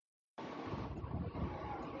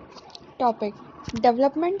Topic: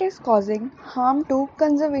 Development is causing harm to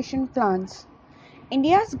conservation plans.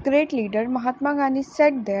 India's great leader Mahatma Gandhi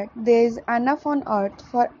said that there is enough on earth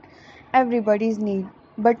for everybody's need,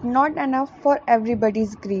 but not enough for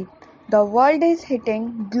everybody's greed. The world is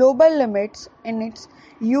hitting global limits in its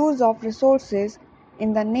use of resources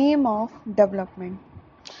in the name of development.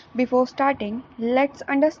 Before starting, let's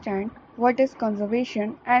understand what is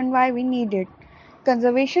conservation and why we need it.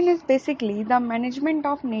 Conservation is basically the management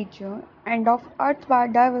of nature and of Earth's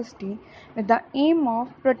biodiversity with the aim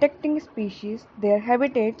of protecting species, their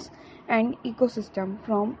habitats, and ecosystem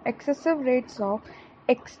from excessive rates of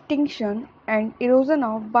extinction and erosion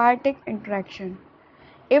of biotic interaction.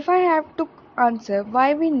 If I have to answer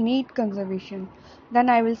why we need conservation,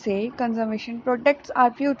 then I will say conservation protects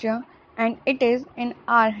our future and it is in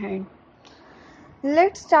our hand.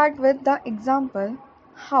 Let's start with the example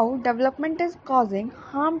how development is causing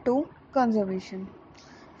harm to conservation.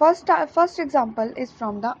 First example is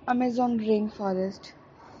from the Amazon rainforest.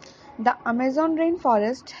 The Amazon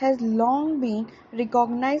rainforest has long been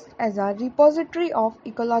recognized as a repository of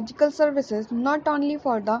ecological services not only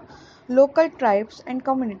for the local tribes and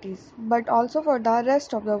communities but also for the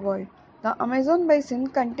rest of the world. The Amazon basin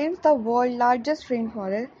contains the world's largest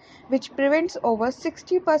rainforest, which prevents over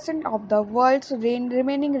 60% of the world's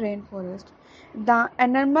remaining rainforest. The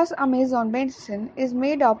enormous Amazon basin is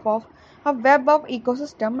made up of a web of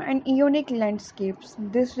ecosystem and unique landscapes.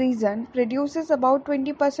 This region produces about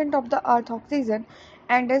 20% of the Earth's oxygen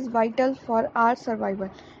and is vital for our survival.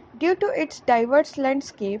 Due to its diverse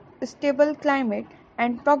landscape, stable climate,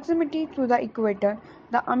 and proximity to the equator,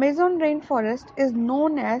 the Amazon rainforest is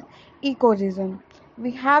known as ecoregion.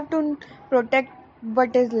 We have to protect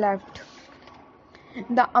what is left.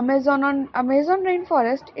 The Amazon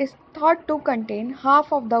rainforest is thought to contain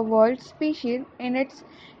half of the world's species in its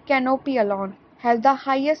canopy alone, has the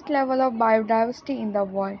highest level of biodiversity in the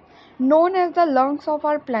world. Known as the lungs of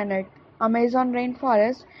our planet, Amazon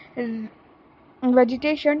rainforest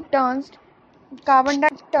vegetation turns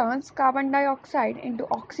carbon dioxide into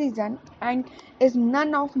oxygen and is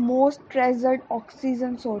one of most treasured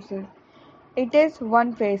oxygen sources. It is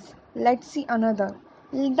one phase. Let's see another.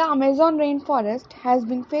 The Amazon rainforest has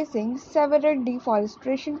been facing several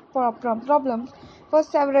deforestation problems for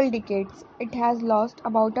several decades. It has lost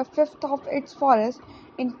about a fifth of its forest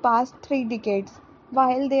in past 3 decades.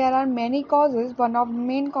 While there are many causes, one of the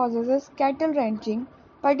main causes is cattle ranching,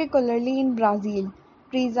 particularly in Brazil.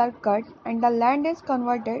 Trees are cut and the land is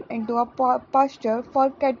converted into a pasture for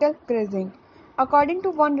cattle grazing. According to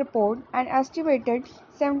one report, an estimated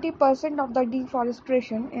 70% of the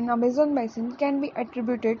deforestation in Amazon basin can be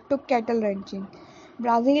attributed to cattle ranching.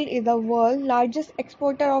 Brazil is the world's largest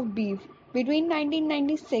exporter of beef. Between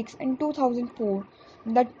 1996 and 2004,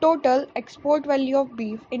 the total export value of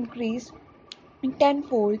beef increased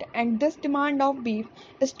tenfold, and this demand of beef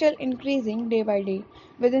is still increasing day by day.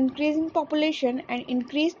 With increasing population and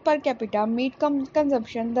increased per capita meat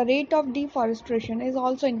consumption, the rate of deforestation is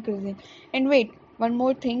also increasing. And wait, one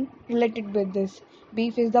more thing related with this.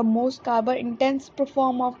 Beef is the most carbon intensive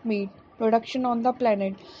form of meat production on the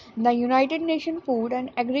planet. The United Nations Food and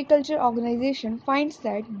Agriculture Organization finds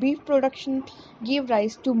that beef production gives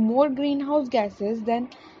rise to more greenhouse gases than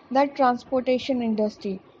the transportation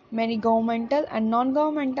industry. Many governmental and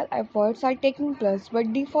non-governmental efforts are taking place,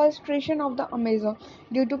 but deforestation of the Amazon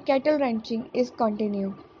due to cattle ranching is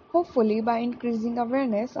continuing. Hopefully, by increasing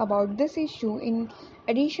awareness about this issue, in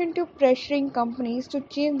addition to pressuring companies to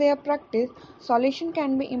change their practice, solution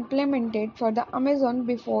can be implemented for the Amazon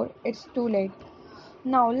before it's too late.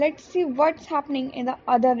 Now let's see what's happening in the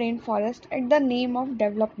other rainforest at the name of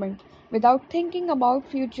development without thinking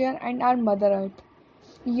about future and our mother earth.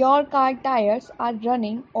 Your car tires are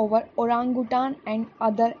running over orangutan and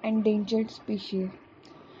other endangered species.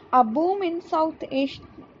 A boom in Southeast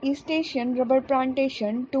Asian rubber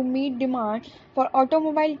plantation to meet demand for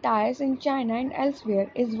automobile tires in China and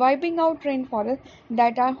elsewhere is wiping out rainforests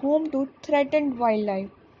that are home to threatened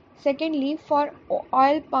wildlife. Secondly, for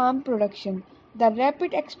oil palm production, the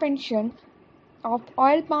rapid expansion of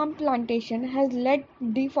oil palm plantation has led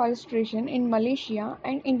deforestation in Malaysia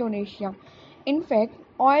and Indonesia. In fact,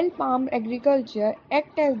 oil palm agriculture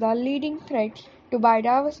acts as the leading threat to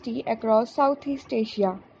biodiversity across Southeast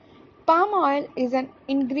Asia. Palm oil is an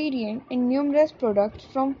ingredient in numerous products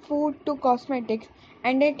from food to cosmetics,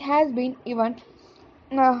 and it has been even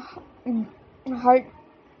uh, heard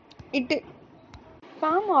it.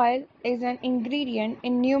 Palm oil is an ingredient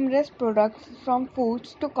in numerous products from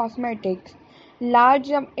foods to cosmetics.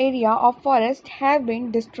 Large area of forest have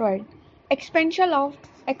been destroyed. Expansion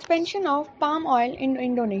of palm oil in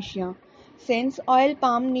Indonesia. Since oil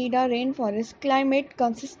palm need a rainforest climate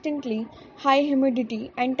consistently high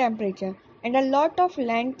humidity and temperature, and a lot of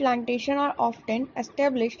land plantation are often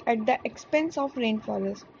established at the expense of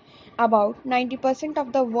rainforest. About 90%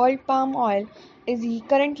 of the world palm oil is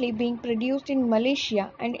currently being produced in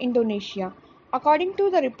Malaysia and Indonesia. According to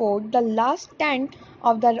the report, the last stand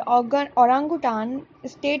of the orangutan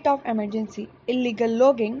state of emergency, illegal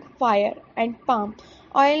logging, fire, and palm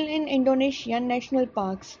oil in Indonesian national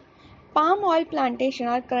parks. Palm oil plantations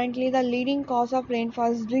are currently the leading cause of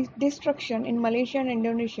rainforest destruction in Malaysia and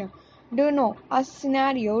Indonesia. Do you know, a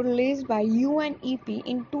scenario released by UNEP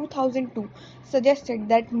in 2002 suggested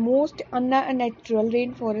that most unnatural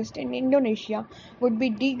rainforest in Indonesia would be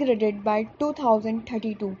degraded by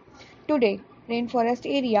 2032. Today, rainforest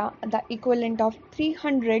area, the equivalent of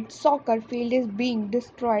 300 soccer fields, is being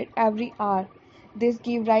destroyed every hour. This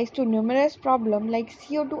gives rise to numerous problems like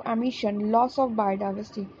CO2 emission, loss of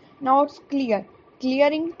biodiversity. Now it's clear,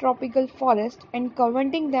 clearing tropical forests and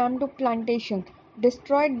converting them to plantation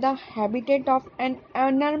destroyed the habitat of an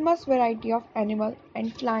enormous variety of animal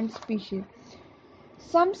and plant species.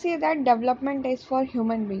 Some say that development is for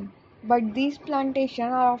human beings, but these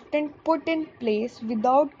plantations are often put in place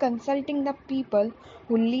without consulting the people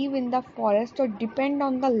who live in the forest or depend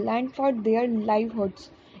on the land for their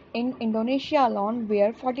livelihoods. In Indonesia alone,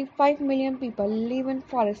 where 45 million people live in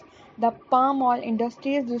forests, the palm oil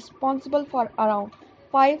industry is responsible for around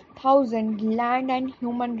 5,000 land and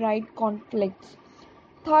human rights conflicts.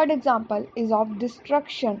 Third example is of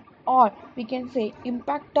destruction, or we can say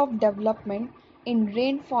impact of development in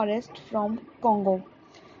rainforest from Congo.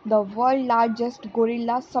 The world's largest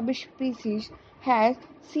gorilla subspecies has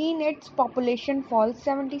seen its population fall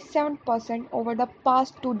 77% over the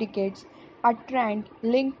past 2 decades, a trend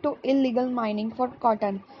linked to illegal mining for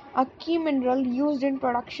cotton, a key mineral used in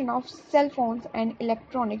production of cell phones and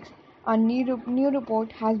electronics. A new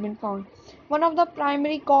report has been found. One of the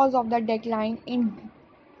primary causes of the decline in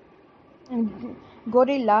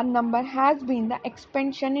gorilla number has been the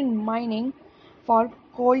expansion in mining for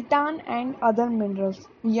coltan and other minerals.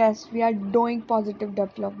 Yes, we are doing positive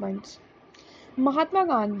developments. Mahatma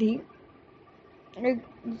Gandhi, uh,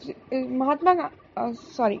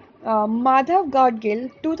 Madhav Gadgil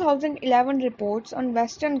 2011 reports on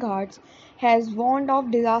Western Ghats has warned of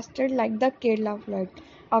disasters like the Kerala flood.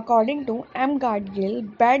 According to M.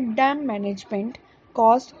 Gadgil, bad dam management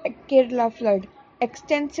caused a Kerala flood.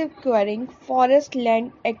 Extensive clearing, forest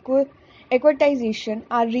land acquisition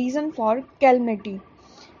are reason for calamity.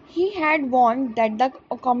 He had warned that the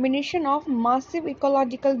combination of massive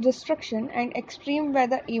ecological destruction and extreme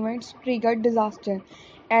weather events triggered disaster.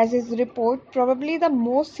 As his report, probably the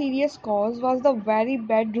most serious cause was the very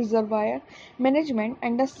bad reservoir management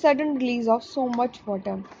and the sudden release of so much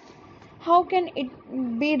water. How can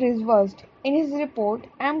it be reversed? In his report,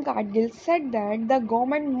 M. Gadgil said that the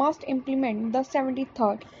government must implement the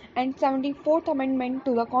 73rd and 74th Amendment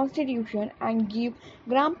to the Constitution and give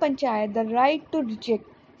Gram Panchayat the right to reject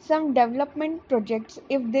some development projects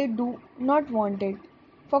if they do not want it.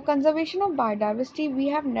 For conservation of biodiversity, we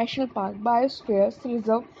have national park, biospheres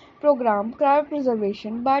reserve program,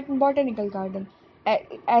 cryopreservation, botanical garden.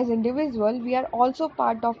 As individuals, we are also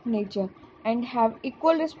part of nature and have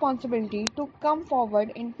equal responsibility to come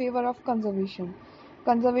forward in favor of conservation.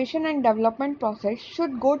 Conservation and development process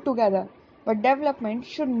should go together, but development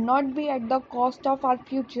should not be at the cost of our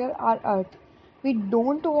future, our earth. We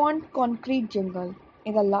don't want concrete jungle.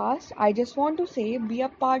 In the last, I just want to say be a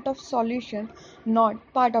part of solution, not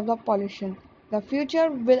part of the pollution. The future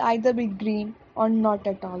will either be green or not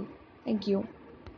at all. Thank you.